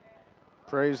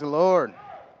Praise the Lord.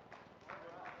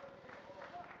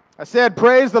 I said,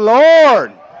 praise the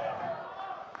Lord.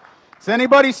 Does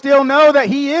anybody still know that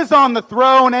He is on the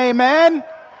throne? Amen.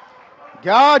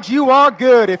 God, you are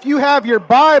good. If you have your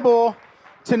Bible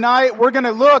tonight, we're going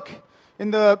to look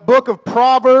in the book of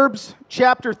Proverbs,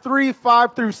 chapter 3,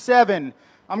 5 through 7.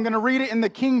 I'm going to read it in the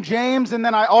King James, and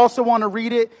then I also want to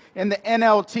read it in the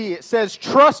NLT. It says,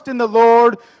 trust in the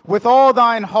Lord with all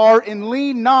thine heart, and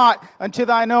lean not unto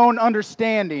thine own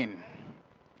understanding.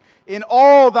 In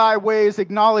all thy ways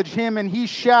acknowledge Him, and He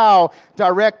shall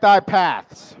direct thy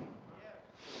paths.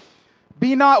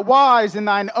 Be not wise in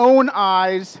thine own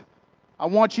eyes. I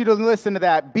want you to listen to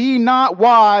that. Be not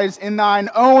wise in thine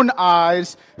own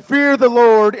eyes. Fear the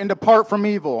Lord and depart from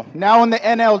evil. Now in the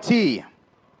NLT.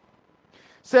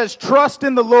 Says, trust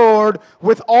in the Lord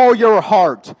with all your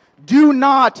heart. Do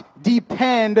not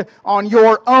depend on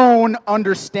your own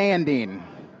understanding.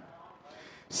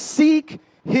 Seek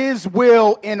His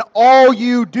will in all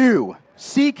you do.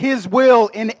 Seek His will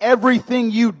in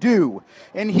everything you do,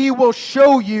 and He will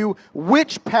show you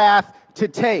which path to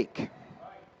take.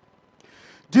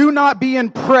 Do not be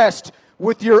impressed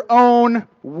with your own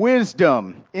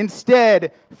wisdom.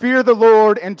 Instead, fear the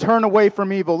Lord and turn away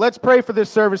from evil. Let's pray for this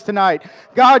service tonight.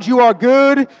 God, you are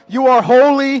good, you are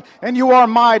holy, and you are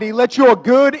mighty. Let your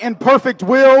good and perfect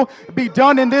will be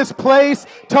done in this place.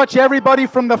 Touch everybody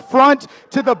from the front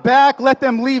to the back. Let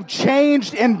them leave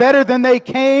changed and better than they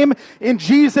came. In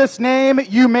Jesus' name,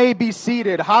 you may be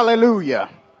seated. Hallelujah.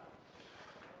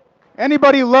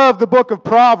 Anybody love the book of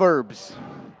Proverbs?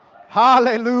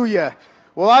 Hallelujah.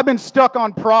 Well, I've been stuck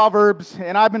on Proverbs,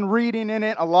 and I've been reading in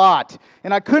it a lot.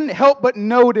 And I couldn't help but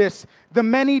notice the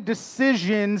many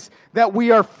decisions that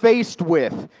we are faced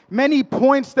with. Many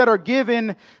points that are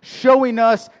given showing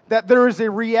us that there is a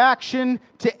reaction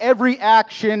to every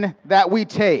action that we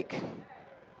take.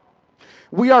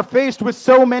 We are faced with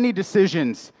so many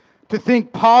decisions: to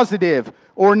think positive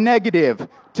or negative,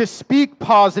 to speak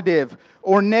positive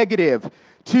or negative,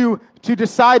 to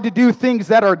decide to do things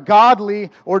that are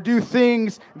godly or do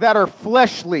things that are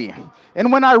fleshly.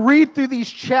 And when I read through these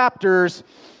chapters,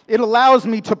 it allows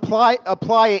me to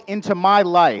apply it into my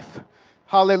life.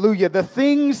 Hallelujah. The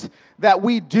things that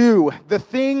we do, the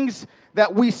things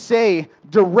that we say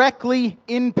directly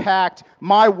impact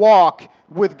my walk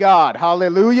with God.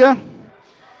 Hallelujah.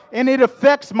 And it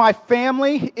affects my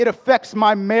family, it affects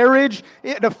my marriage,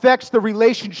 it affects the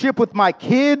relationship with my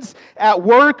kids, at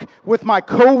work, with my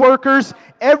coworkers.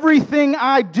 Everything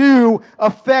I do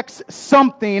affects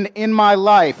something in my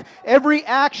life. Every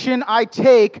action I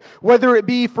take, whether it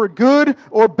be for good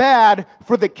or bad,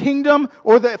 for the kingdom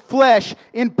or the flesh,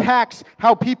 impacts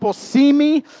how people see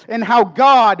me and how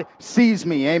God sees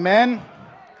me. Amen?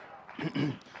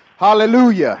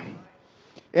 Hallelujah.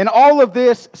 And all of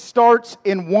this starts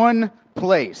in one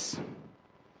place,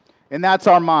 and that's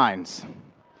our minds.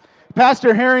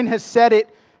 Pastor Herring has said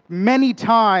it many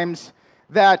times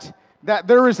that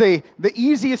there is the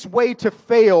easiest way to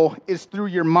fail is through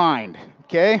your mind,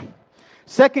 okay?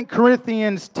 2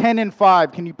 Corinthians 10 and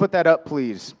 5, can you put that up,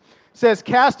 please? Says,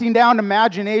 casting down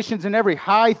imaginations and every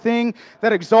high thing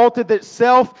that exalted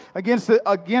itself against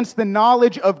the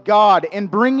knowledge of God, and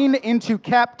bringing into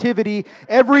captivity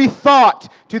every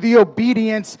thought to the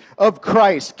obedience of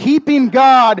Christ. Keeping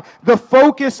God the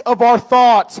focus of our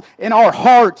thoughts and our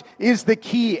heart is the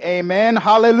key. Amen.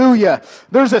 Hallelujah.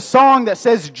 There's a song that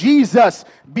says, Jesus,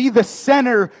 be the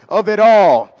center of it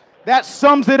all. That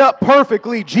sums it up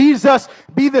perfectly. Jesus,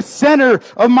 be the center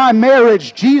of my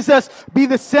marriage. Jesus, be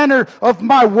the center of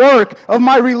my work, of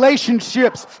my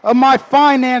relationships, of my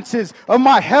finances, of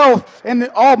my health,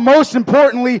 and most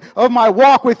importantly, of my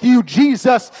walk with you.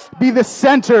 Jesus, be the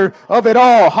center of it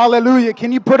all. Hallelujah.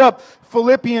 Can you put up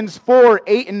Philippians 4,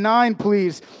 8 and 9,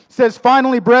 please? It says,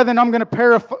 finally, brethren, I'm going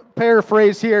to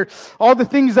paraphrase here. All the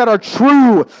things that are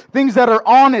true, things that are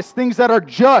honest, things that are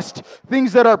just,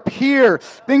 things that are pure,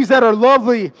 things that are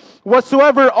lovely,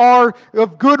 whatsoever are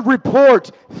of good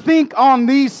report, think on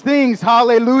these things.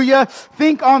 Hallelujah.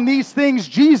 Think on these things.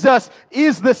 Jesus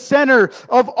is the center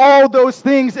of all those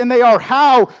things, and they are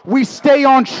how we stay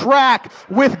on track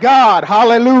with God.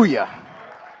 Hallelujah.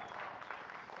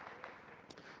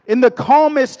 In the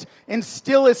calmest and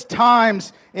stillest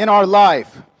times in our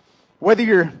life, whether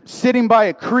you're sitting by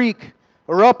a creek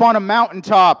or up on a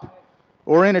mountaintop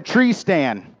or in a tree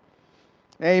stand,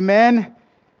 amen,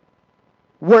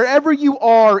 wherever you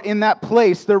are in that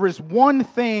place, there is one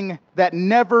thing that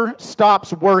never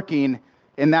stops working,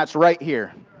 and that's right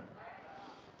here.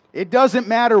 It doesn't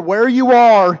matter where you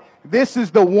are, this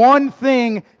is the one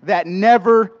thing that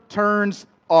never turns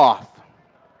off.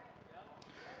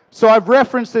 So I've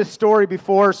referenced this story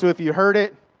before, so if you heard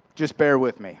it, just bear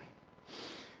with me.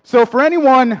 So for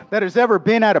anyone that has ever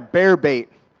been at a bear bait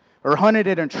or hunted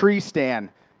at a tree stand,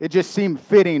 it just seemed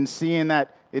fitting seeing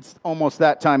that it's almost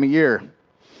that time of year.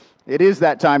 It is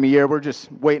that time of year. We're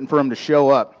just waiting for them to show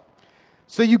up.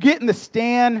 So you get in the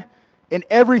stand and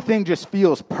everything just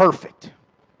feels perfect.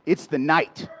 It's the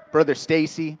night, Brother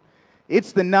Stacy.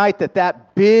 It's the night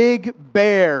that big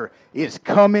bear is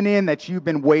coming in that you've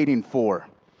been waiting for.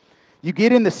 You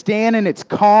get in the stand and it's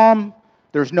calm.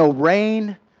 There's no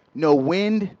rain, no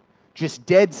wind, just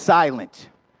dead silent.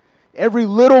 Every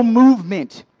little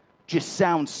movement just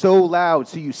sounds so loud,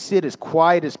 so you sit as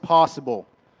quiet as possible.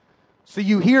 So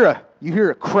you hear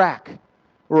a crack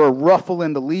or a ruffle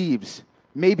in the leaves.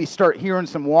 Maybe start hearing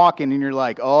some walking and you're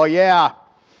like, oh yeah,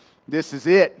 this is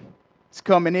it. It's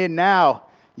coming in now.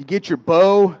 You get your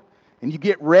bow and you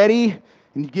get ready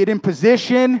and you get in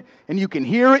position and you can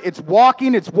hear it. It's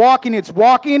walking, it's walking, it's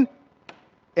walking,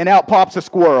 and out pops a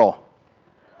squirrel.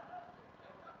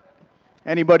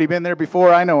 Anybody been there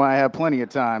before? I know I have plenty of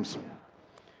times.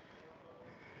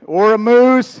 Or a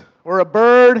moose or a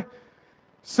bird.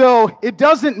 So it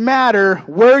doesn't matter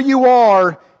where you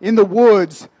are in the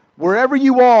woods. Wherever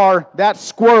you are, that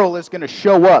squirrel is going to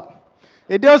show up.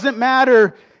 It doesn't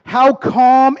matter how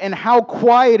calm and how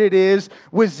quiet it is,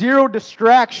 with zero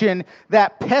distraction,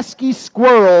 that pesky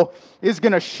squirrel is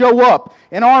going to show up.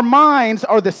 And our minds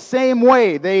are the same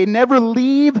way. They never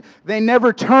leave, they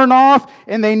never turn off,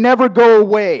 and they never go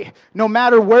away. No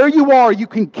matter where you are, you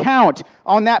can count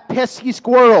on that pesky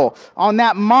squirrel, on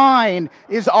that mind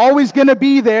is always going to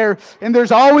be there, and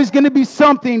there's always going to be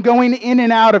something going in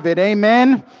and out of it.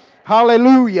 Amen?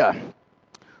 Hallelujah.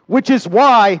 Which is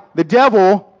why the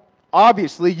devil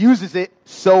obviously uses it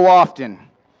so often.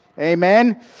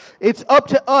 Amen. It's up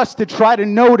to us to try to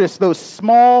notice those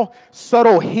small,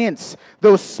 subtle hints,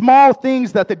 those small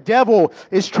things that the devil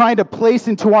is trying to place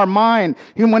into our mind.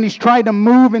 And when he's trying to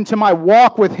move into my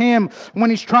walk with him, when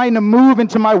he's trying to move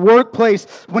into my workplace,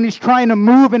 when he's trying to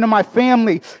move into my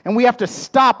family, and we have to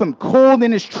stop him cold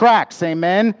in his tracks.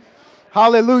 Amen.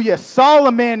 Hallelujah.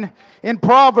 Solomon, in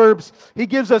Proverbs, he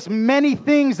gives us many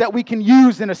things that we can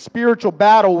use in a spiritual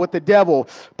battle with the devil.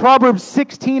 Proverbs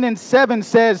 16:7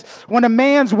 says, when a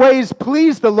man's ways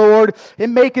please the Lord,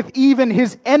 it maketh even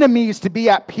his enemies to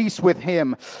be at peace with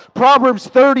him. Proverbs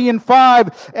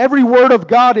 30:5, every word of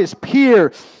God is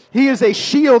pure. He is a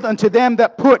shield unto them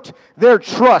that put their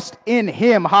trust in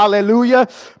him. Hallelujah.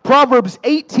 Proverbs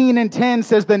 18:10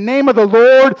 says, the name of the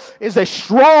Lord is a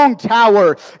strong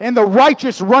tower, and the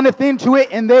righteous runneth into it,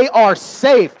 and they are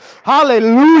safe.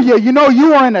 Hallelujah. You know,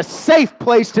 you are in a safe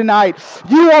place tonight.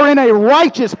 You are in a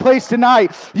righteous place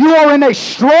tonight. You are in a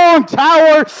strong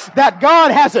tower that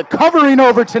God has a covering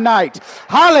over tonight.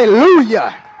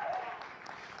 Hallelujah.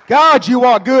 God, you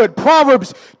are good.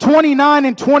 Proverbs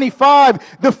 29:25,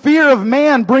 the fear of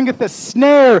man bringeth a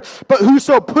snare, but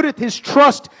whoso putteth his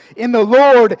trust in the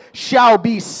Lord shall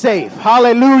be safe.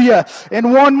 Hallelujah.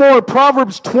 And one more,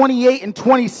 Proverbs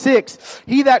 28:26,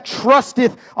 he that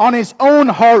trusteth on his own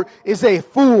heart is a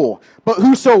fool, but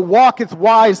whoso walketh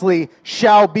wisely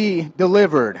shall be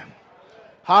delivered.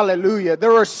 Hallelujah.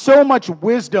 There are so much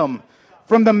wisdom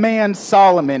from the man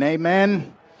Solomon.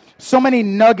 Amen. So many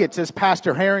nuggets, as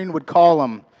Pastor Herring would call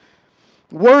them.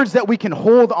 Words that we can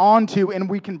hold on to and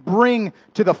we can bring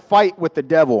to the fight with the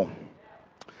devil.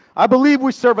 I believe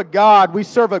we serve a God. We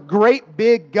serve a great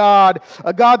big God.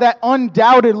 A God that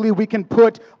undoubtedly we can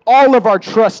put all of our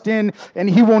trust in, and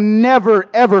he will never,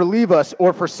 ever leave us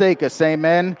or forsake us.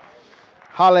 Amen.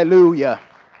 Hallelujah.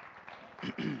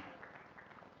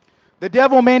 The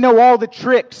devil may know all the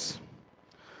tricks,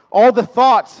 all the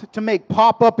thoughts to make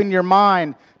pop up in your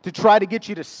mind to try to get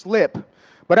you to slip.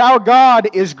 But our God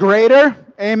is greater.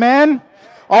 Amen.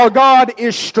 Our God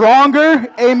is stronger.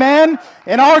 Amen.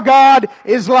 And our God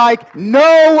is like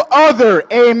no other.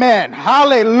 Amen.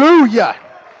 Hallelujah.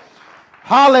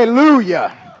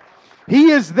 Hallelujah.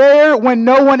 He is there when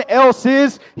no one else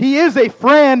is. He is a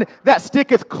friend that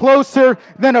sticketh closer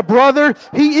than a brother.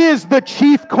 He is the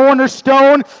chief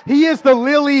cornerstone. He is the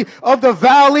lily of the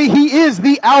valley. He is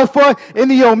the Alpha and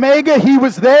the Omega. He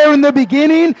was there in the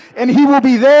beginning, and he will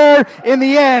be there in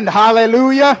the end.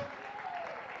 Hallelujah.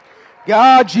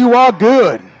 God, you are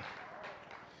good.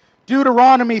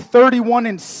 Deuteronomy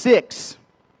 31:6. If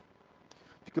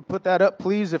you could put that up,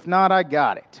 please. If not, I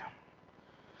got it.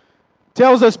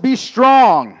 Tells us, be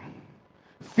strong,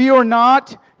 fear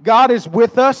not, God is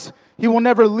with us. He will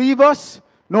never leave us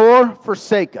nor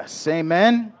forsake us.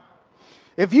 Amen.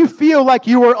 If you feel like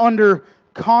you are under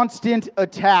constant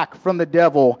attack from the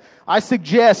devil, I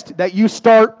suggest that you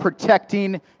start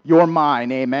protecting your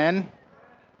mind. Amen.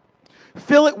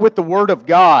 Fill it with the Word of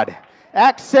God.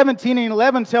 Acts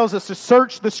 17:11 tells us to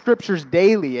search the Scriptures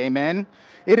daily. Amen.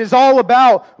 It is all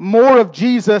about more of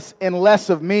Jesus and less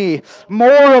of me.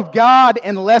 More of God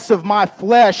and less of my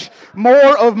flesh.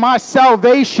 More of my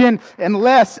salvation and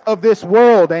less of this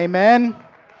world. Amen.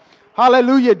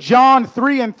 Hallelujah. John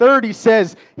 3:30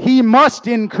 says, He must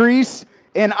increase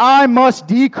and I must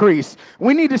decrease.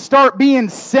 We need to start being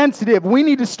sensitive. We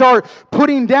need to start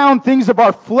putting down things of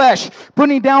our flesh,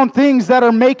 putting down things that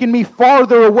are making me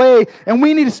farther away, and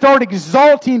we need to start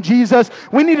exalting Jesus.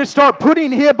 We need to start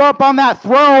putting Him up on that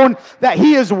throne that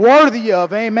He is worthy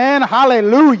of. Amen.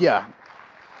 Hallelujah.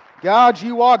 God,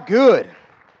 you are good.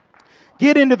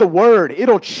 Get into the Word.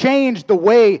 It'll change the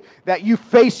way that you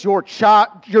face your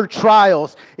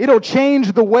trials. It'll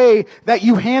change the way that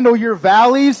you handle your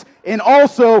valleys and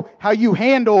also how you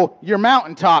handle your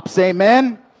mountaintops.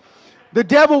 Amen. The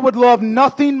devil would love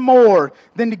nothing more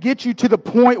than to get you to the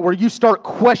point where you start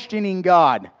questioning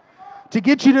God. To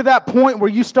get you to that point where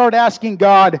you start asking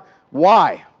God,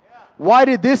 why? Why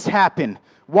did this happen?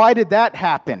 Why did that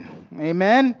happen?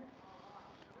 Amen.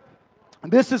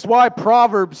 This is why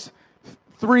Proverbs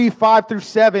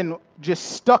 3:5-7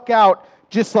 just stuck out,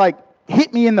 just like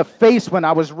hit me in the face when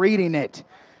I was reading it.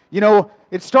 You know,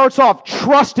 it starts off,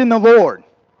 trust in the Lord.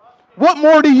 What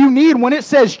more do you need when it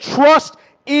says trust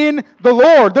in the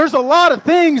Lord? There's a lot of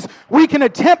things we can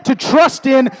attempt to trust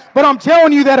in, but I'm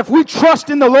telling you that if we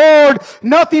trust in the Lord,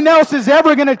 nothing else is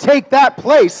ever going to take that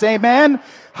place. Amen.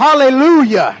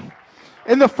 Hallelujah.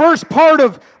 In the first part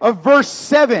of verse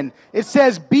 7, it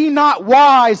says, be not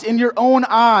wise in your own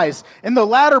eyes. In the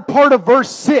latter part of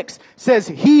verse 6 says,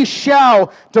 He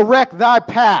shall direct thy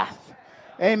path.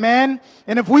 Amen.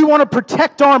 And if we want to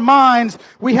protect our minds,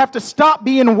 we have to stop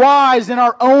being wise in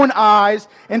our own eyes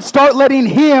and start letting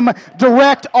Him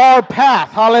direct our path.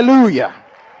 Hallelujah.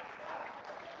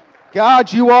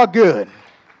 God, you are good.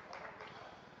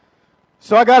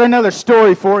 So I got another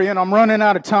story for you, and I'm running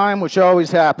out of time, which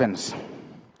always happens.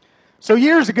 So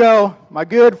years ago, my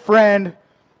good friend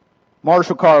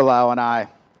Marshall Carlisle and I,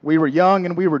 we were young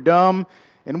and we were dumb,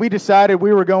 and we decided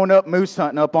we were going up moose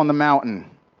hunting up on the mountain.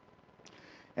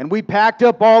 And we packed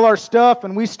up all our stuff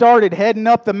and we started heading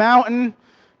up the mountain.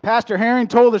 Pastor Herring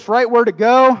told us right where to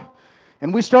go,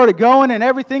 and we started going and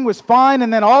everything was fine,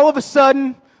 and then all of a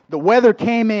sudden, the weather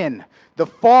came in. The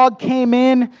fog came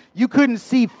in. You couldn't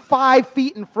see 5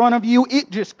 feet in front of you.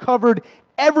 It just covered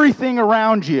everything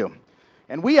around you.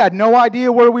 And we had no idea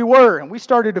where we were, and we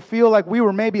started to feel like we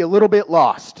were maybe a little bit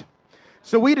lost.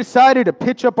 So we decided to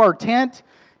pitch up our tent,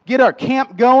 get our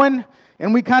camp going,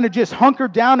 and we kind of just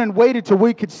hunkered down and waited till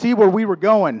we could see where we were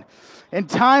going. And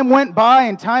time went by,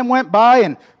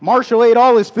 and Marshall ate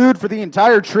all his food for the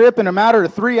entire trip in a matter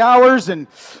of 3 hours, and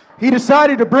he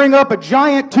decided to bring up a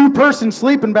giant 2-person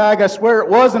sleeping bag, I swear it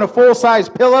was, and a full-size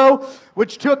pillow,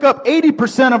 which took up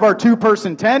 80% of our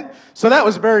 2-person tent, so that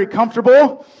was very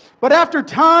comfortable. But after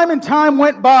time and time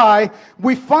went by,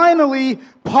 we finally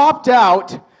popped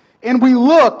out and we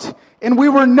looked, and we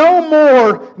were no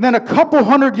more than a couple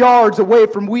hundred yards away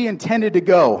from where we intended to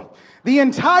go. The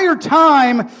entire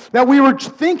time that we were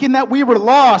thinking that we were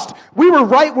lost, we were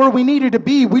right where we needed to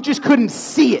be. We just couldn't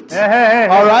see it. Hey.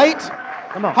 All right?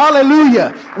 Come on.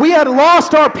 Hallelujah. We had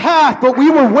lost our path, but we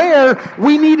were where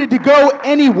we needed to go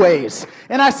anyways.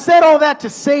 And I said all that to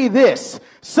say this.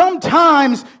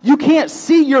 Sometimes you can't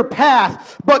see your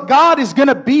path, but God is going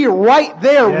to be right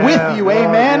there with you. Lord,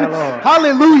 Amen. Lord.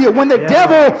 Hallelujah. When the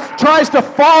devil tries to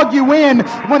fog you in,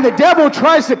 when the devil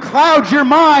tries to cloud your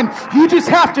mind, you just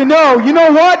have to know, you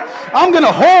know what? I'm going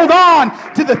to hold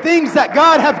on to the things that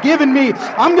God have given me.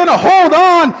 I'm going to hold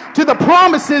on to the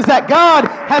promises that God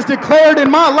has declared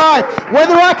in my life.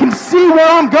 Whether I can see where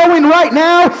I'm going right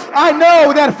now, I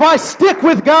know that if I stick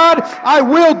with God, I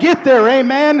will get there.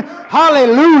 Amen.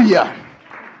 Hallelujah.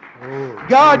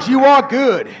 God, you are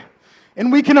good.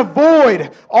 And we can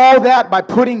avoid all that by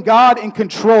putting God in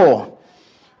control.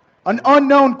 An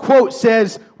unknown quote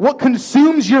says, what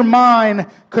consumes your mind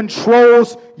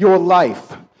controls your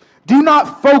life. Do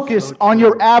not focus on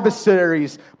your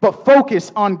adversaries, but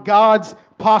focus on God's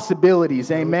possibilities.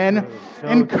 Amen.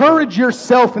 Encourage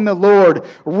yourself in the Lord.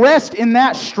 Rest in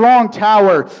that strong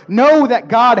tower. Know that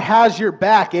God has your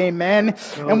back. Amen.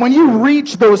 And when you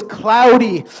reach those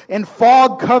cloudy and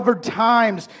fog-covered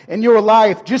times in your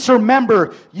life, just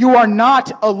remember you are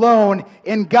not alone,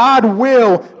 and God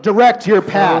will direct your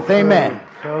path. Amen.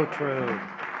 So true.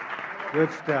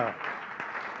 Good stuff.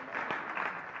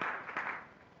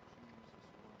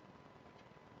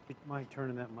 You mind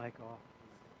turning that mic off?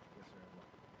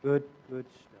 Good stuff.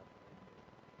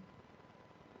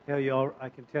 I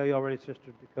can tell you already,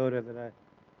 Sister Dakota, that I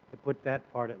put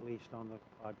that part at least on the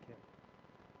podcast.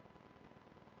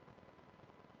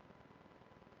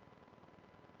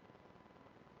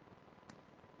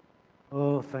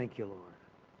 Oh, thank you, Lord.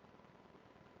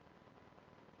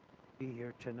 Be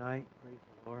here tonight. Praise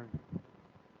the Lord.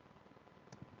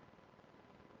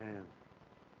 Man,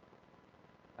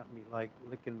 got me like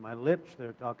licking my lips.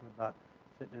 They're talking about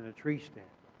sitting in a tree stand.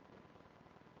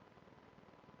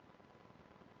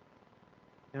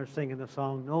 They're singing the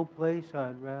song, "No Place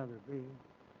I'd Rather Be."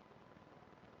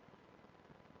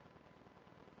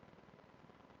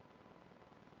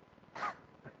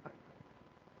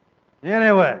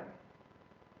 Anyway,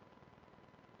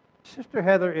 Sister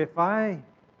Heather, if I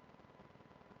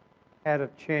had a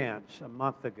chance a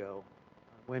month ago,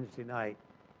 on Wednesday night,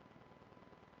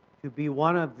 to be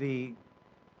one of the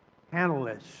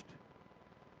panelists,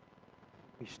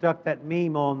 we stuck that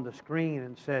meme on the screen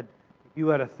and said, if you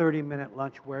had a 30-minute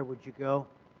lunch, where would you go?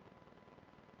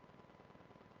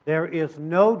 There is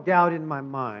no doubt in my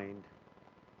mind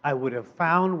I would have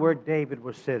found where David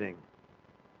was sitting.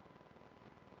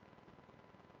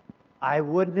 I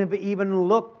wouldn't have even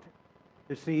looked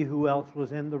to see who else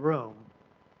was in the room,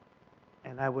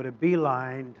 and I would have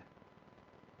beelined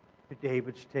to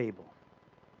David's table.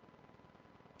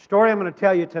 The story I'm going to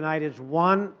tell you tonight is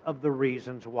one of the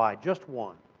reasons why, just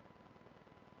one.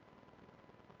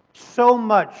 So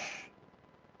much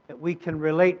that we can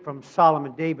relate from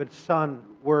Solomon, David's son,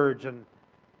 words, and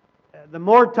the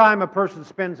more time a person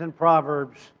spends in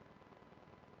Proverbs,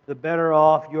 the better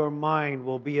off your mind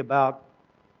will be about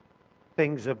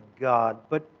things of God.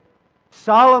 But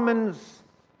Solomon's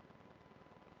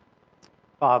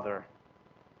father,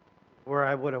 where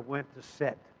I would have went to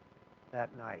sit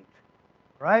that night,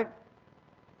 right?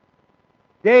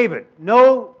 David,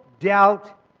 no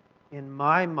doubt in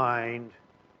my mind,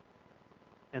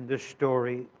 and this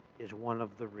story is one of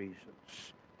the reasons.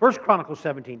 1 Chronicles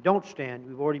 17, don't stand,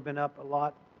 we've already been up a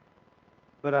lot,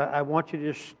 but I want you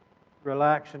to just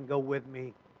relax and go with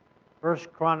me. 1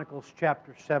 Chronicles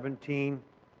chapter 17,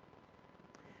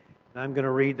 and I'm going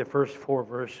to read the first 4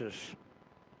 verses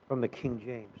from the King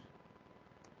James.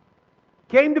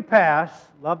 Came to pass,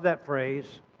 love that phrase,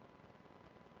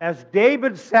 as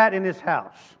David sat in his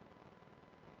house.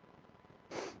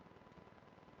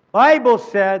 Bible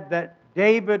said that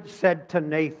David said to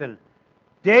Nathan,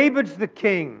 David's the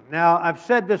king. Now, I've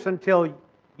said this until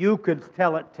you could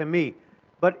tell it to me.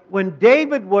 But when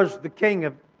David was the king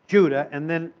of Judah, and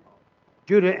then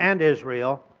Judah and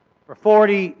Israel, for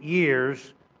 40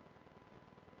 years,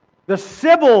 the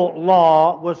civil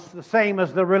law was the same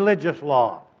as the religious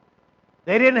law.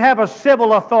 They didn't have a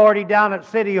civil authority down at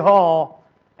City Hall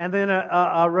and then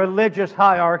a religious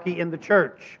hierarchy in the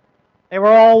church. They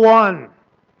were all one.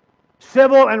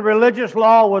 Civil and religious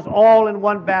law was all in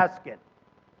one basket.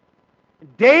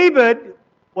 David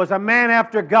was a man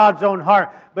after God's own heart,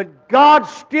 but God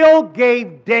still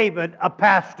gave David a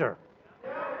pastor.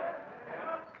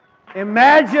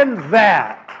 Imagine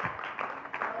that.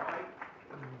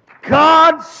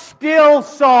 God still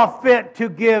saw fit to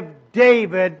give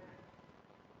David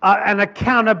an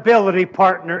accountability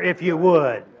partner, if you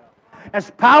would. As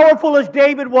powerful as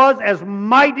David was, as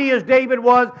mighty as David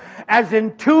was, as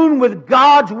in tune with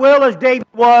God's will as David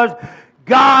was,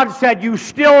 God said, you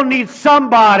still need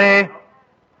somebody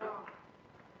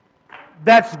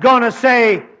that's going to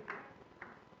say,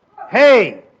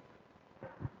 hey,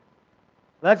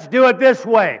 let's do it this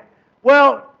way.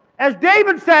 Well, as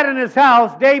David sat in his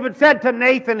house, David said to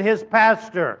Nathan, his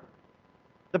pastor,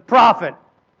 the prophet,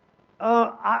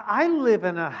 I live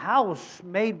in a house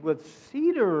made with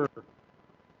cedar.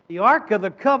 The ark of the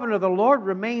covenant of the Lord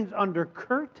remains under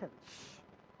curtains.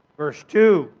 Verse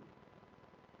 2.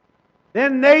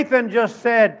 Then Nathan just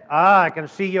said, I can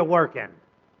see you working.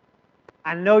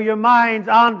 I know your mind's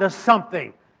onto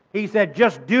something. He said,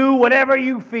 just do whatever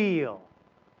you feel.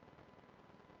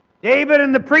 David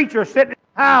and the preacher sitting in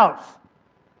the house.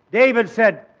 David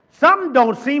said, something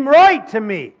don't seem right to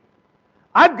me.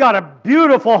 I've got a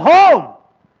beautiful home,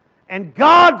 and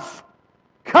God's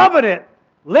covenant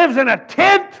lives in a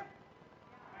tent.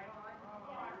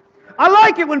 I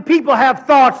like it when people have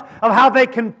thoughts of how they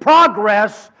can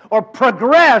progress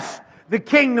the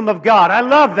kingdom of God. I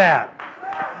love that.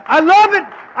 I love it.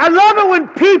 I love it when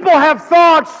people have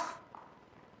thoughts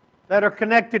that are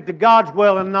connected to God's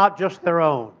will and not just their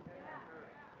own.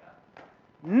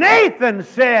 Nathan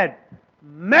said,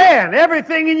 man,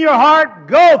 everything in your heart,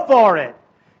 go for it,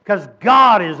 because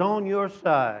God is on your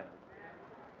side.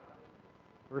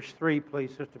 Verse 3, please,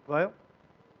 Sister Playo.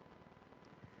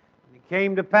 The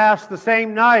came to pass the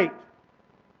same night.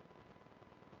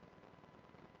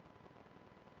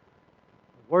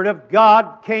 The word of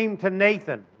God came to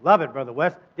Nathan. Love it, Brother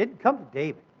West. Didn't come to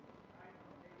David.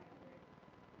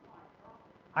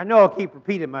 I know I'll keep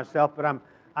repeating myself, but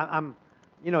I'm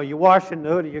you're washing the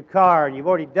hood of your car, and you've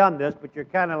already done this, but you're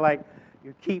kind of like,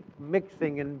 you keep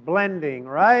mixing and blending,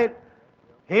 right?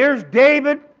 Here's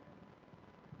David,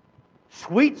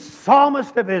 sweet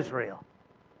psalmist of Israel.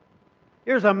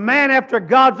 Here's a man after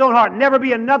God's own heart. Never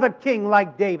be another king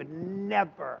like David.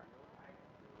 Never.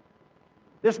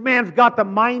 This man's got the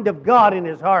mind of God in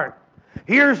his heart.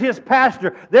 Here's his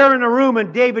pastor. They're in a room,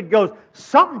 and David goes,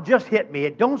 something just hit me.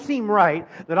 It don't seem right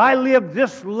that I live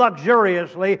this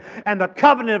luxuriously, and the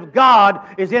covenant of God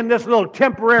is in this little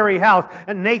temporary house.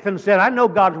 And Nathan said, I know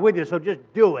God's with you, so just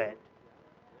do it.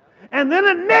 And then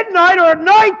at midnight, or at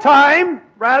nighttime,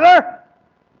 rather,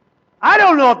 I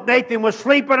don't know if Nathan was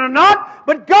sleeping or not,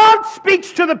 but God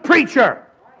speaks to the preacher.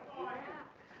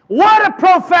 What a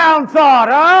profound thought,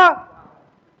 huh?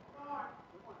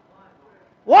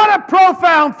 What a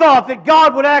profound thought that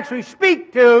God would actually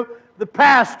speak to the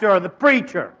pastor or the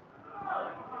preacher.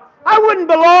 I wouldn't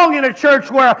belong in a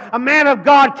church where a man of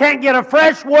God can't get a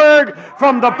fresh word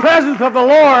from the presence of the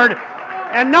Lord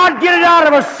and not get it out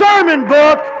of a sermon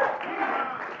book.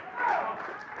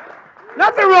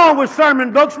 Nothing wrong with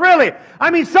sermon books, really.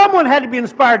 I mean, someone had to be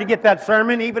inspired to get that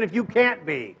sermon, even if you can't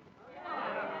be.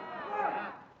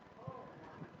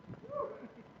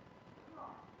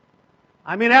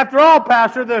 I mean, after all,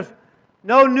 Pastor, there's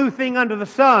no new thing under the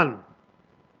sun.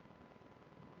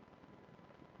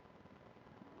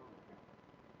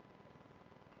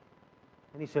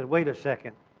 And he said, wait a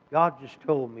second. God just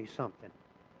told me something.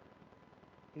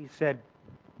 He said,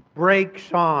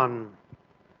 brakes on.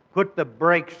 Put the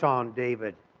brakes on,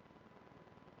 David.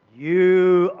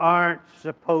 You aren't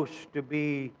supposed to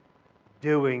be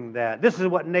doing that. This is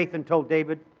what Nathan told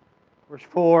David. Verse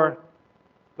 4.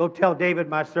 Go tell David,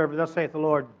 my servant, thus saith the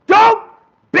Lord, don't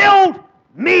build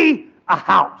me a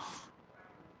house.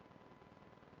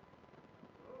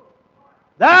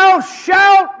 Thou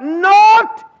shalt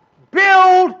not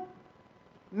build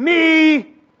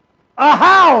me a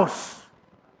house.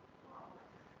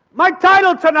 My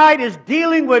title tonight is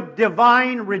Dealing with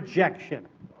Divine Rejection.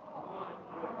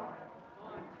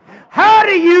 How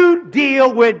do you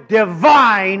deal with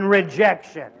divine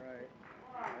rejection?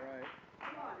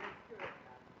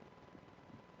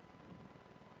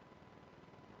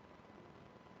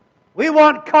 We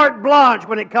want carte blanche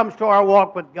when it comes to our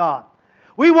walk with God.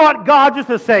 We want God just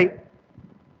to say,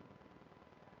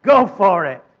 go for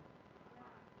it.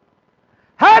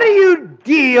 How do you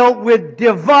deal with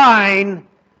divine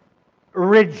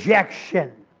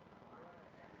rejection?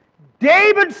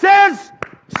 David says,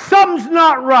 something's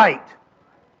not right.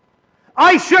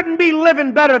 I shouldn't be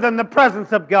living better than the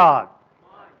presence of God.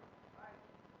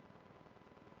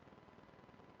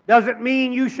 Does it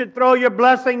mean you should throw your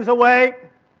blessings away?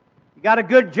 You got a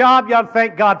good job, you ought to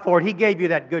thank God for it. He gave you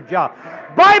that good job.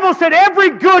 Bible said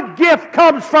every good gift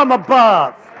comes from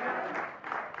above.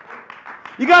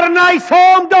 You got a nice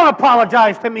home, don't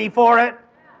apologize to me for it.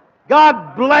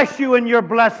 God bless you in your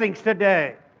blessings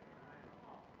today.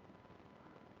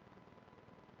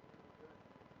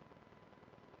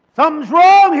 Something's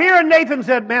wrong here. And Nathan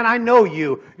said, man, I know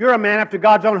you. You're a man after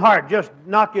God's own heart. Just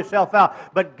knock yourself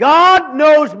out. But God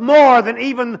knows more than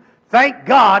even, thank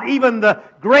God, even the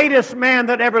greatest man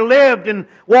that ever lived and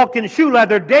walked in shoe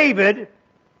leather, David,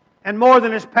 and more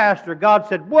than his pastor. God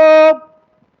said, whoa,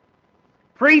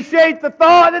 appreciate the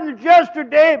thought and the gesture,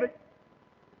 David,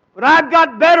 but I've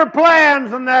got better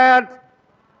plans than that.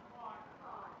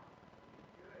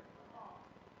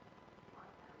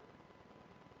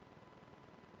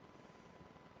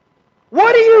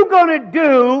 What are you going to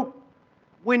do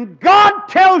when God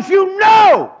tells you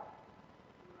no?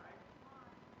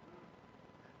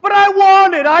 But I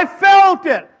want it. I felt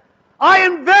it. I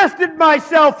invested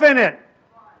myself in it.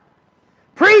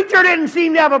 Preacher didn't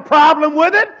seem to have a problem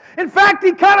with it. In fact,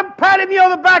 he kind of patted me on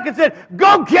the back and said,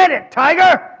 go get it,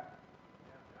 Tiger.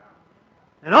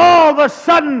 And all of a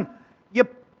sudden, you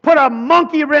put a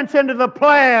monkey wrench into the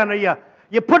plan, or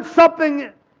you put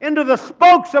something into the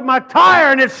spokes of my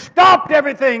tire, and it stopped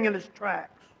everything in its tracks.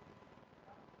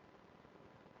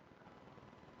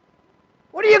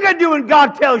 What are you going to do when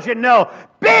God tells you no?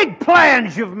 Big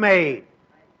plans you've made.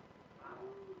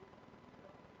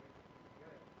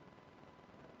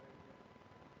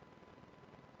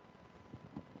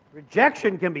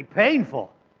 Rejection can be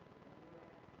painful.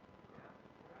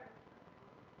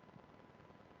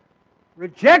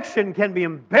 Rejection can be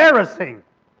embarrassing.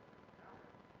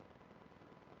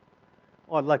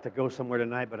 Oh, I'd like to go somewhere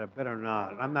tonight, but I better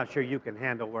not. I'm not sure you can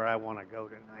handle where I want to go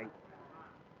tonight.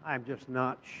 I'm just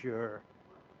not sure.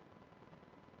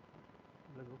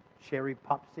 Little cherry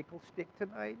popsicle stick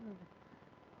tonight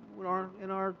in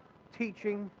our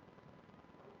teaching.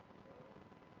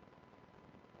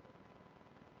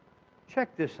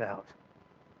 Check this out.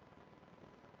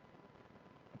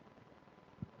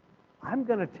 I'm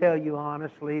going to tell you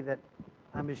honestly that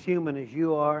I'm as human as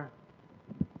you are.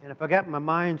 And if I got my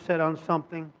mind set on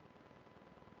something,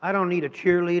 I don't need a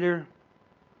cheerleader.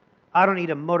 I don't need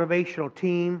a motivational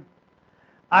team.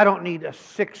 I don't need a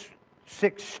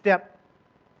six-step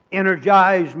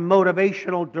energized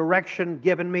motivational direction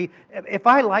given me. If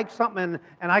I like something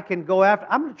and I can go after,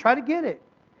 I'm going to try to get it.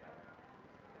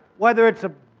 Whether it's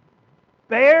a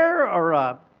bear or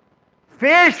a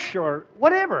fish or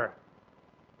whatever.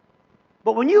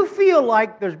 But when you feel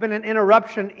like there's been an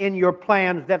interruption in your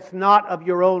plans that's not of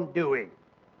your own doing,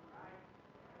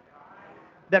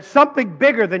 that something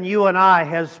bigger than you and I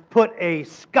has put a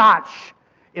scotch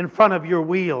in front of your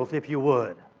wheels, if you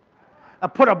would,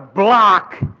 put a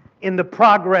block in the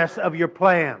progress of your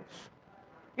plans.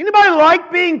 Anybody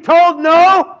like being told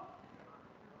no?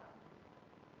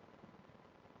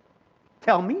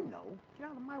 Tell me no. Get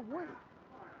out of my way.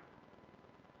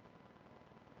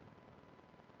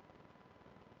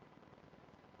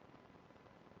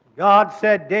 God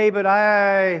said, David,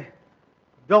 I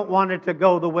don't want it to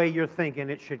go the way you're thinking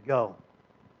it should go.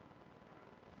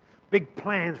 Big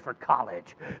plans for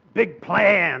college, big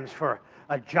plans for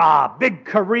a job, big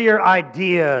career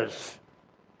ideas.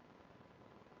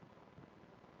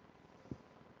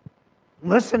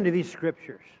 Listen to these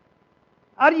scriptures.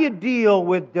 How do you deal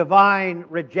with divine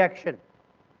rejection?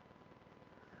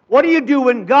 What do you do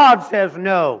when God says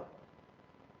no?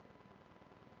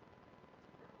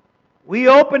 We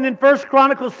opened in 1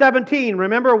 Chronicles 17,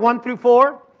 remember, 1 through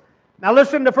 4? Now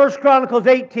listen to 1 Chronicles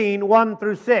 18, 1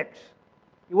 through 6.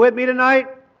 You with me tonight?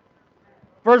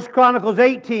 1 Chronicles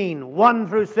 18, 1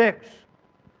 through 6.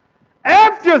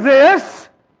 After this,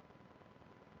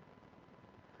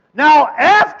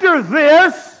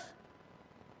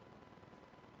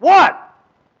 what?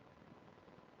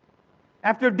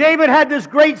 After David had this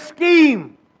great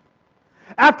scheme,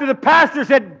 after the pastor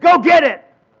said, go get it,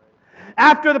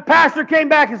 after the pastor came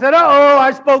back and said, uh-oh,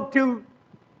 I spoke too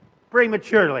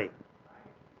prematurely.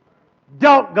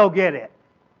 Don't go get it.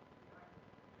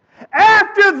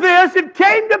 After this, it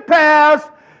came to pass,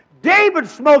 David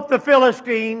smote the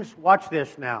Philistines. Watch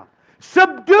this now.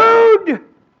 Subdued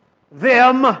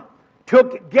them,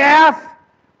 took Gath,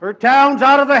 her towns,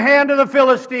 out of the hand of the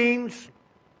Philistines.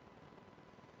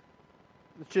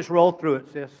 Let's just roll through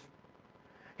it, sis.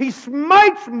 He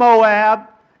smites Moab,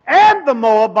 and the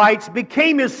Moabites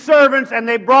became his servants, and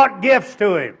they brought gifts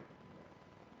to him.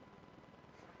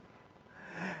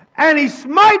 And he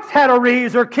smites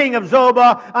Hadarezer, king of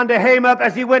Zobah, unto Hamath,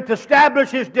 as he went to establish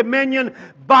his dominion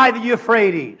by the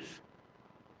Euphrates.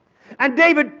 And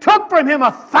David took from him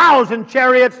 1,000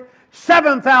 chariots,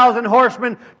 7,000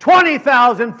 horsemen,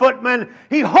 20,000 footmen.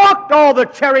 He hawked all the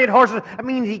chariot horses. I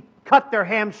mean, he cut their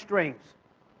hamstrings.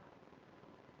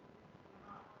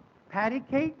 Patty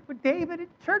cake for David at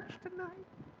church tonight.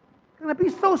 It's going to be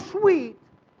so sweet.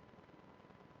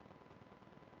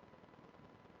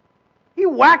 He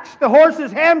waxed the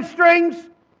horses' hamstrings,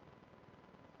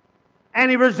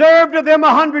 and he reserved of them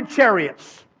 100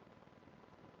 chariots.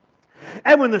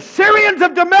 And when the Syrians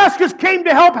of Damascus came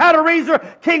to help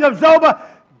Hadarezer, king of Zobah,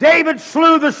 David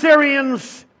slew the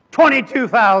Syrians,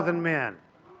 22,000 men.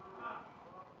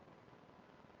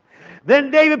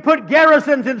 Then David put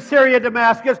garrisons in Syria,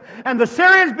 Damascus, and the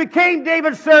Syrians became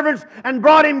David's servants and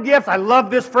brought him gifts. I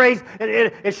love this phrase.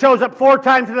 It shows up 4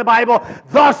 times in the Bible.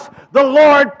 Thus the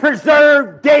Lord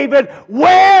preserved David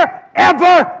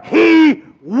wherever he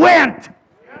went.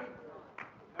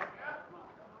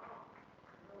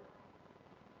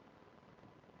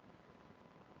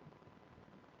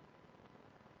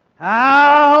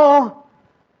 How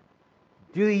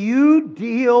do you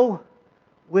deal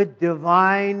with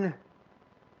divine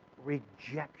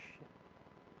rejection?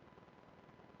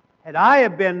 Had I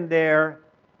have been there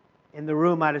in the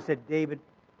room, I'd have said, David,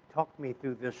 talk me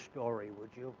through this story, would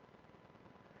you?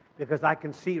 Because I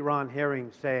can see Ron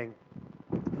Herring saying,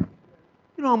 you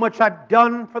know how much I've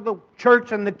done for the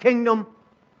church and the kingdom?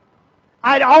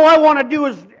 All I want to do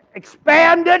is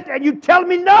expand it, and you tell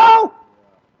me no?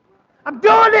 I'm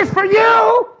doing this for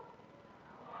you.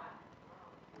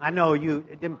 I know you,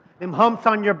 them humps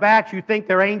on your back, you think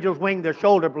they're angels wing their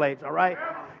shoulder blades, all right?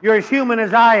 You're as human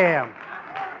as I am.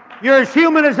 You're as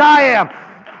human as I am.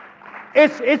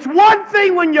 It's one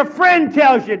thing when your friend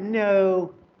tells you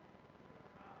no.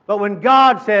 But when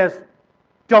God says,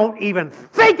 don't even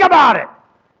think about it.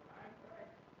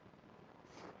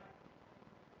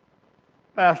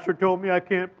 Pastor told me I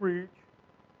can't preach.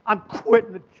 I'm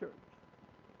quitting the church.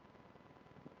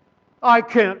 I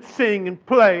can't sing and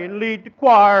play and lead the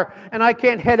choir, and I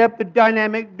can't head up the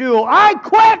dynamic duo. I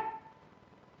quit!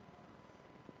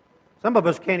 Some of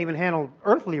us can't even handle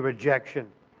earthly rejection.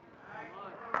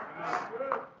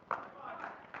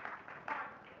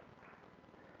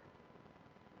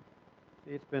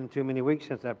 It's been too many weeks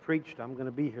since I preached. I'm going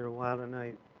to be here a while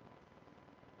tonight.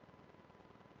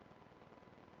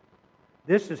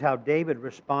 This is how David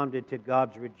responded to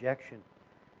God's rejection.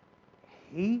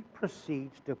 He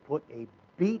proceeds to put a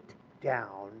beat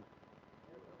down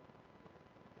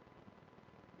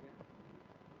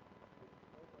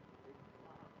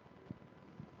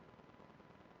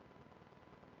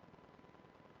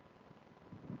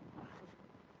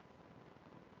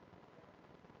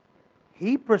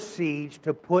he proceeds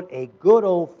to put a good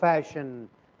old-fashioned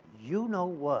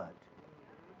you-know-what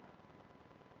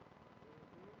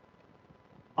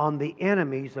on the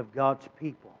enemies of God's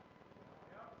people.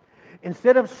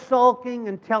 Instead of sulking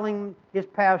and telling his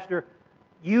pastor,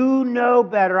 you know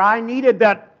better, I needed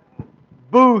that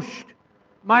boost,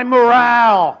 my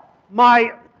morale,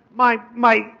 my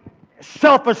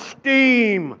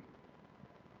self-esteem.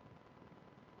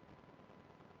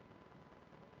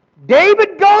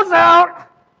 David goes out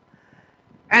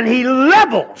and he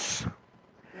levels,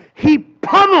 he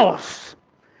pummels,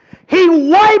 he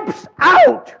wipes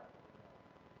out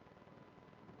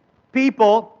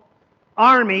people,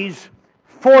 armies,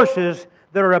 forces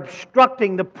that are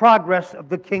obstructing the progress of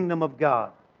the kingdom of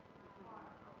God.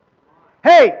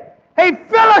 Hey,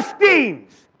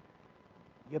 Philistines!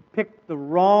 You picked the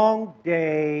wrong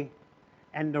day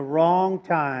and the wrong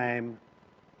time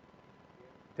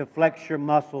to flex your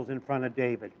muscles in front of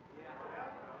David.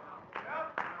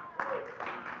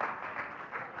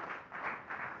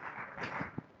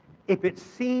 If it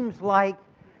seems like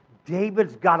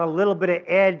David's got a little bit of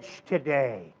edge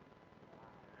today,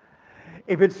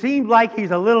 if it seems like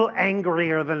he's a little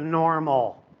angrier than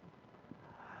normal,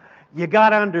 you got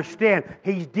to understand,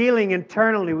 he's dealing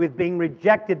internally with being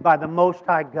rejected by the Most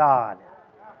High God.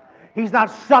 He's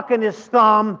not sucking his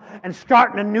thumb and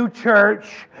starting a new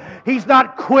church. He's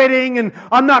not quitting and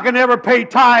I'm not going to ever pay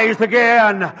tithes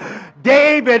again.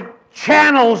 David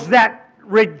channels that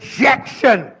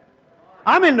rejection.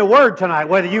 I'm in the Word tonight,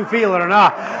 whether you feel it or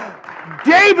not.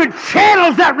 David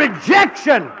channels that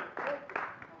rejection.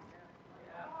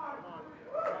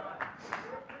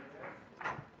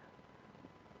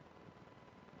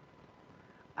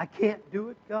 I can't do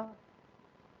it, God.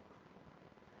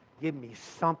 Give me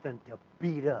something to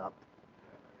beat up.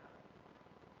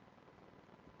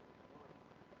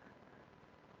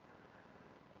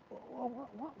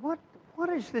 What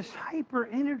is this hyper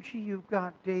energy you've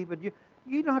got, David?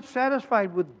 You're not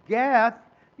satisfied with Gath.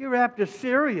 You're after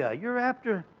Syria. You're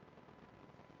after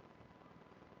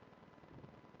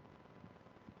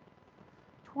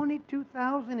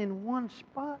 22,000 in one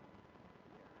spot.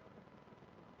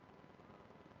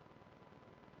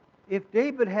 If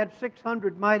David had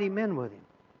 600 mighty men with him,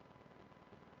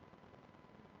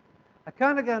 I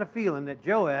kind of got a feeling that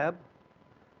Joab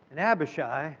and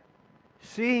Abishai,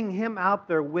 seeing him out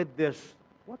there with this,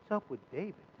 what's up with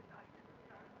David tonight?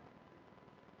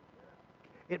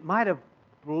 It might have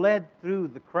bled through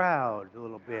the crowd a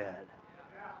little bit.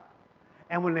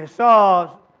 And when they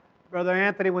saw, Brother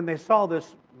Anthony, when they saw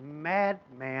this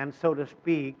madman, so to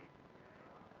speak,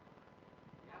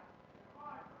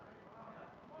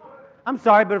 I'm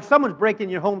sorry, but if someone's breaking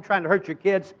your home trying to hurt your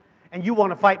kids and you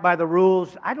want to fight by the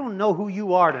rules, I don't know who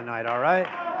you are tonight, all right?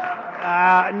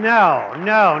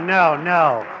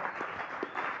 No.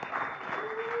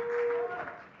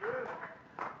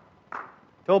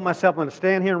 Told myself I'm going to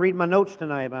stand here and read my notes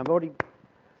tonight, but I've already...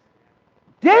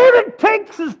 David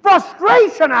takes his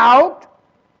frustration out.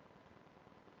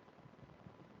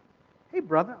 Hey,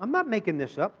 brother, I'm not making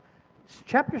this up. It's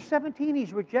chapter 17,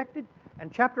 he's rejected.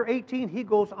 And chapter 18, he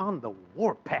goes on the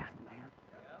warpath, man.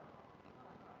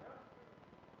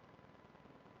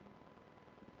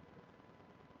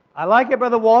 I like it,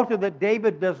 Brother Walter, that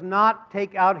David does not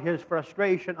take out his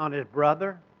frustration on his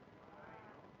brother.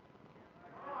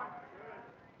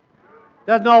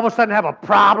 Doesn't all of a sudden have a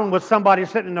problem with somebody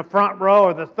sitting in the front row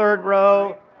or the third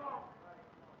row.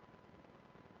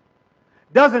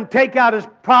 Doesn't take out his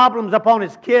problems upon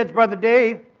his kids, Brother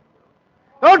Dave.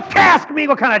 Don't task me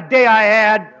what kind of day I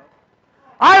had.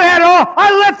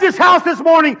 I left this house this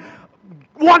morning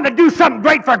wanting to do something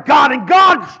great for God, and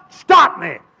God stopped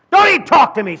me. Don't even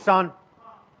talk to me, son.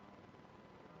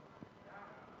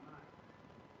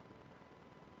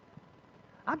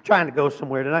 I'm trying to go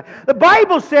somewhere tonight. The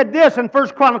Bible said this in 1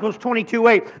 Chronicles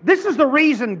 22:8. This is the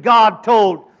reason God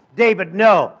told David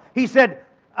no. He said,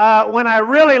 when I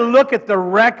really look at the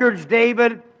records,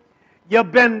 David,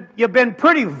 you've been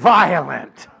pretty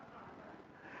violent.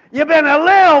 You've been a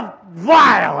little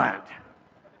violent.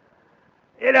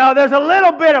 You know, there's a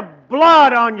little bit of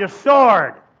blood on your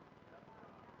sword.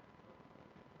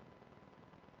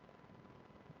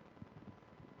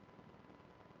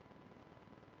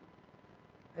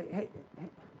 Hey,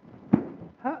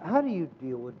 how do you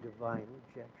deal with divine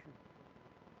rejection?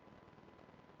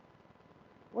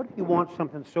 What if you want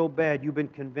something so bad you've been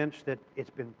convinced that it's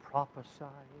been prophesied?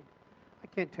 I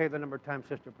can't tell you the number of times,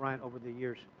 Sister Bryant, over the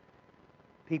years,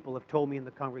 people have told me in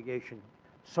the congregation,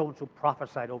 so-and-so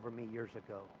prophesied over me years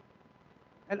ago.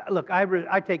 And look,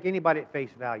 I take anybody at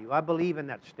face value. I believe in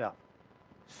that stuff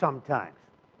sometimes.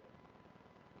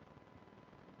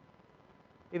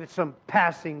 If it's some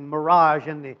passing mirage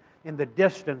in the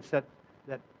distance that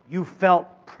you felt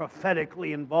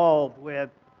prophetically involved with,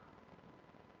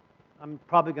 I'm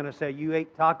probably going to say you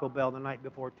ate Taco Bell the night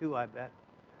before too, I bet.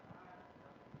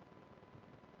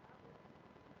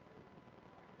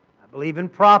 I believe in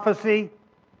prophecy.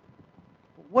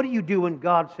 What do you do when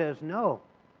God says no?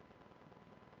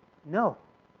 No.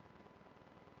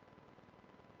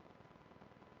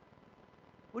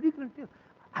 What are you going to do?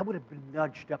 I would have been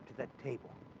nudged up to that table.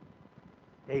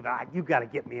 Dave, you've got to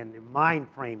get me in the mind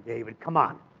frame, David. Come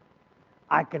on.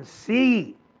 I can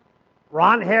see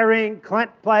Ron Herring, Clint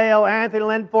Playo, Anthony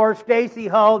Linford, Stacy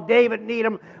Hull, David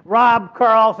Needham, Rob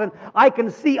Carlson. I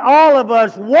can see all of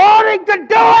us wanting to do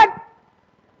it.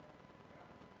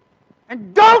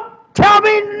 And don't tell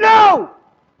me no.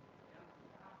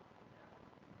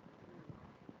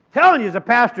 Telling you as a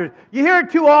pastor, you hear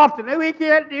it too often. We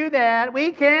can't do that.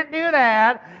 We can't do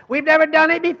that. We've never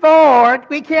done it before.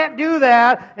 We can't do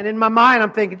that. And in my mind,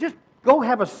 I'm thinking, just go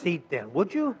have a seat then,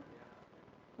 would you?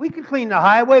 We can clean the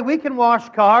highway. We can wash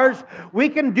cars. We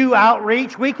can do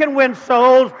outreach. We can win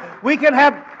souls. We can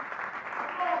have...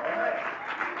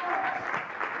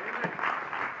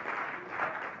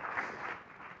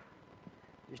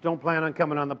 Just don't plan on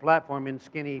coming on the platform in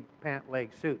skinny pant leg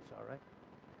suits, all right?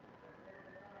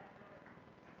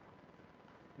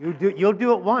 You'll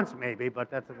do it once maybe, but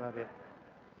that's about it.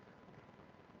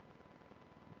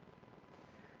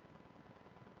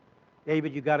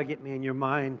 David, you got to get me in your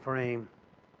mind frame.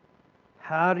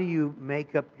 How do you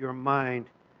make up your mind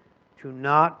to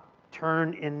not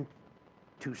turn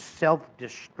into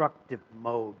self-destructive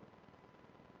mode,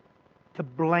 to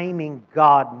blaming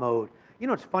God mode? You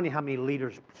know, it's funny how many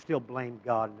leaders still blame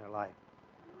God in their life.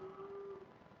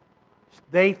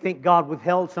 They think God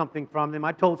withheld something from them.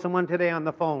 I told someone today on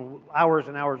the phone, hours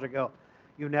and hours ago,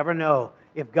 you never know.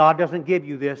 If God doesn't give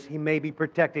you this, He may be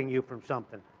protecting you from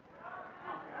something.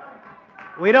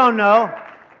 We don't know.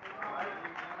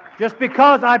 Just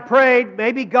because I prayed,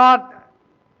 maybe God,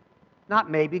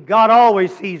 not maybe, God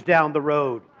always sees down the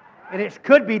road. And it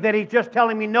could be that He's just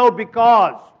telling me no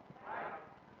because.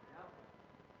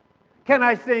 Can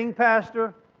I sing,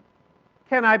 Pastor?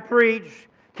 Can I preach?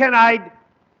 Can I...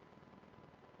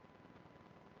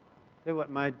 Say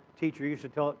what my teacher used to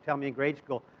tell me in grade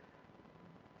school.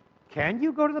 Can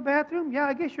you go to the bathroom? Yeah,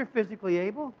 I guess you're physically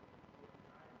able.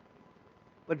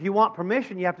 But if you want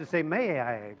permission, you have to say, may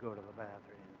I go to the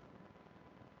bathroom?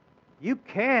 You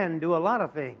can do a lot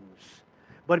of things.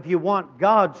 But if you want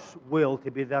God's will to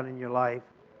be done in your life,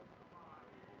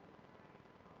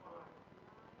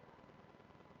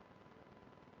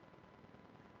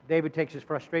 David takes his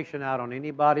frustration out on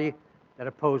anybody that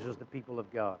opposes the people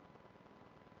of God.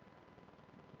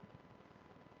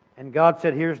 And God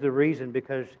said, here's the reason,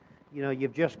 because, you know,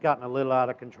 you've just gotten a little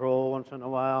out of control once in a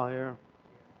while here.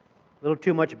 A little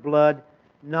too much blood.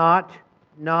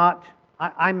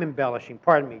 I'm embellishing.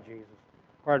 Pardon me, Jesus.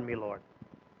 Pardon me, Lord.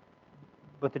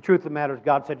 But the truth of the matter is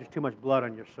God said there's too much blood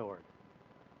on your sword.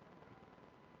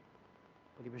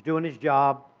 But He was doing His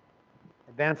job,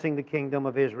 advancing the kingdom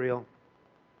of Israel.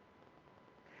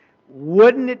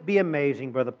 Wouldn't it be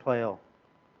amazing, Brother Playo,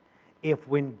 if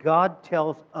when God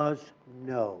tells us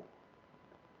no,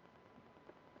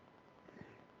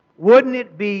 wouldn't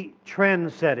it be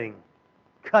trend-setting,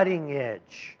 cutting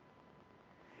edge,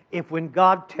 if when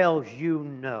God tells you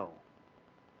no,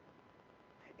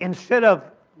 instead of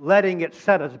letting it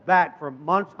set us back for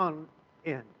months on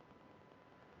end,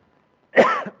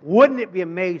 wouldn't it be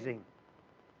amazing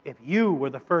if you were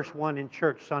the first one in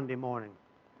church Sunday morning?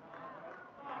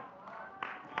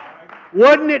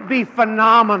 Wouldn't it be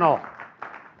phenomenal?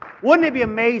 Wouldn't it be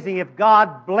amazing if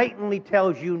God blatantly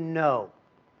tells you no?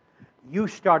 You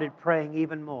started praying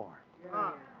even more.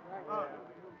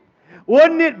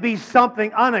 Wouldn't it be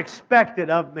something unexpected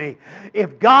of me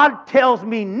if God tells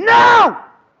me no,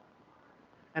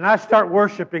 and I start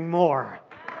worshiping more?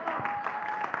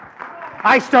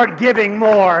 I start giving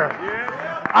more.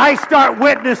 I start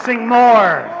witnessing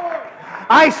more.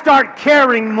 I start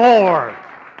caring more.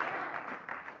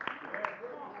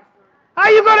 How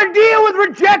are you going to deal with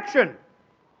rejection?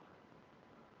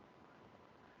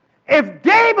 If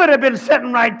David had been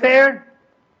sitting right there,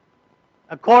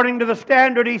 according to the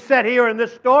standard he set here in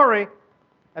this story,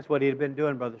 that's what he'd have been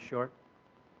doing, Brother Short.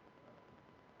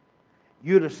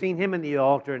 You'd have seen him in the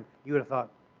altar and you would have thought,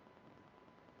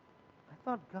 I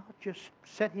thought God just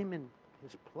set him in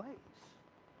his place.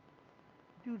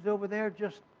 Dude's over there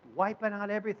just wiping out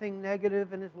everything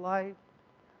negative in his life.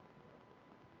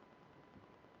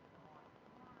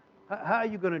 How are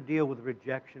you going to deal with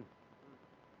rejection?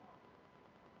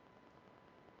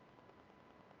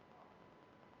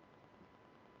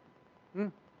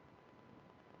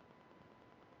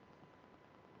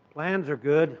 Plans are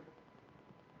good,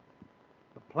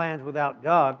 but plans without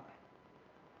God.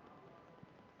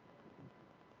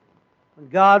 When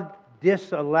God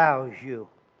disallows you,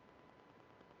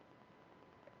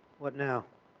 what now?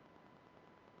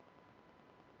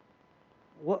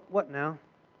 What now?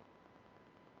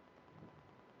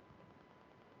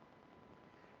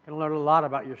 You can learn a lot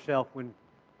about yourself when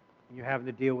you're having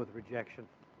to deal with rejection.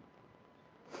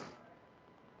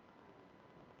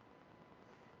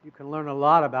 You can learn a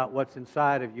lot about what's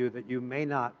inside of you that you may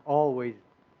not always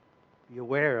be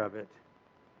aware of it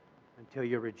until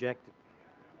you're rejected.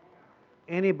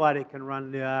 Anybody can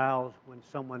run the aisles when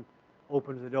someone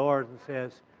opens the doors and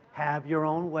says, have your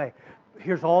own way.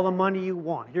 Here's all the money you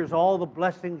want. Here's all the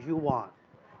blessings you want.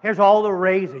 Here's all the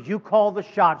raises. You call the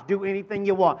shots. Do anything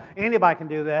you want. Anybody can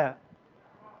do that.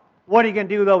 What are you going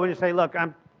to do, though, when you say, look,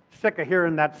 I'm sick of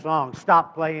hearing that song.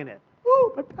 Stop playing it.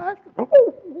 Oh, but Pastor,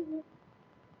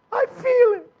 I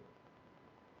feel it.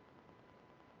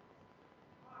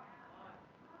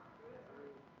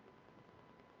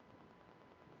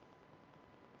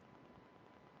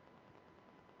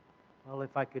 Well,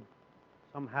 if I could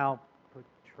somehow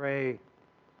portray,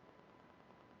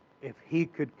 if he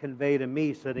could convey to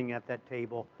me sitting at that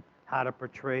table how to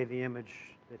portray the image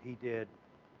that he did,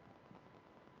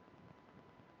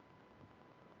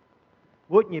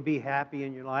 wouldn't you be happy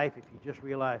in your life if you just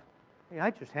realized, hey, I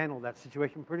just handled that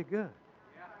situation pretty good?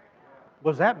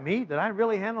 Was that me? Did I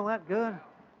really handle that good?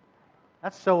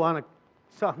 That's so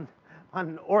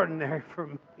unordinary for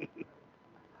me.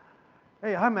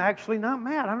 Hey, I'm actually not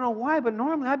mad. I don't know why, but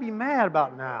normally I'd be mad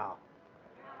about now.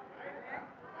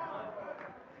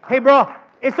 Hey, bro,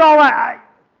 it's all right.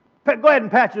 Go ahead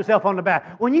and pat yourself on the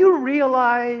back. When you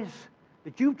realize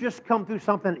that you've just come through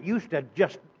something that used to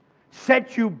just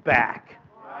set you back,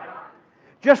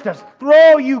 just to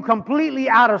throw you completely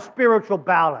out of spiritual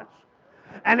balance,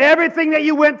 and everything that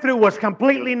you went through was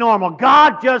completely normal.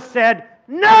 God just said,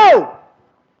 no!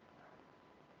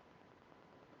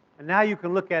 And now you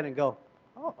can look at it and go,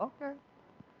 oh, okay.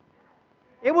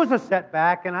 It was a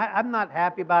setback, and I'm not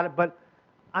happy about it, but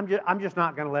I'm just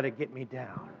not going to let it get me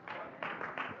down.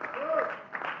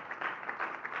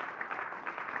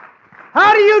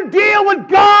 How do you deal with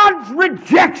God's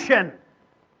rejection?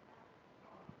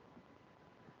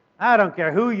 I don't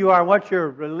care who you are, what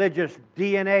your religious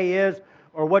DNA is,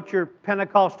 or what your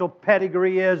Pentecostal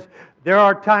pedigree is. There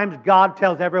are times God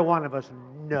tells every one of us,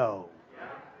 no.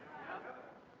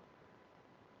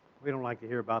 We don't like to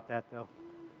hear about that, though.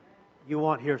 You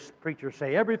won't hear preachers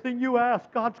say, everything you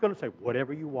ask, God's going to say,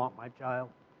 whatever you want, my child.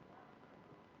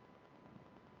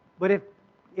 But if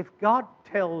God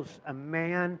tells a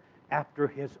man after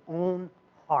his own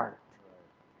heart,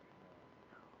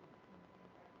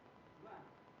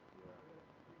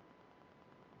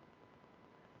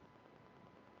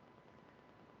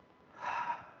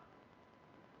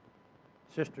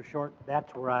 Sister Short,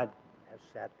 that's where I'd have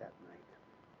sat that night.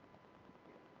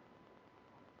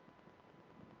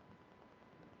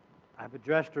 I've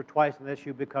addressed her twice on this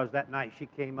issue because that night she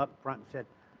came up front and said,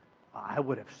 I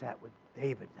would have sat with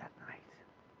David that night.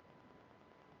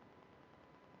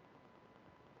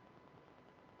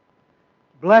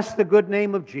 Bless the good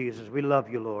name of Jesus. We love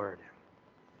you, Lord.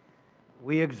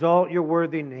 We exalt your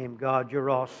worthy name, God. You're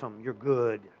awesome. You're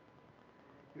good.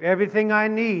 You're everything I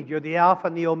need. You're the Alpha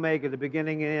and the Omega, the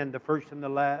beginning and end, the first and the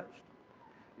last.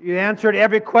 You answered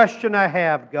every question I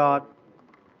have, God.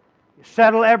 You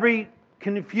settle every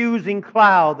confusing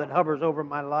cloud that hovers over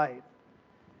my life.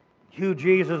 You,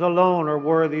 Jesus, alone are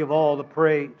worthy of all the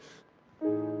praise.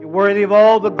 You're worthy of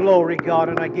all the glory, God,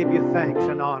 and I give you thanks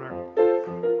and honor.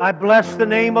 I bless the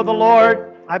name of the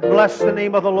Lord. I bless the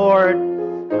name of the Lord.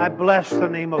 I bless the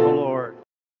name of the Lord.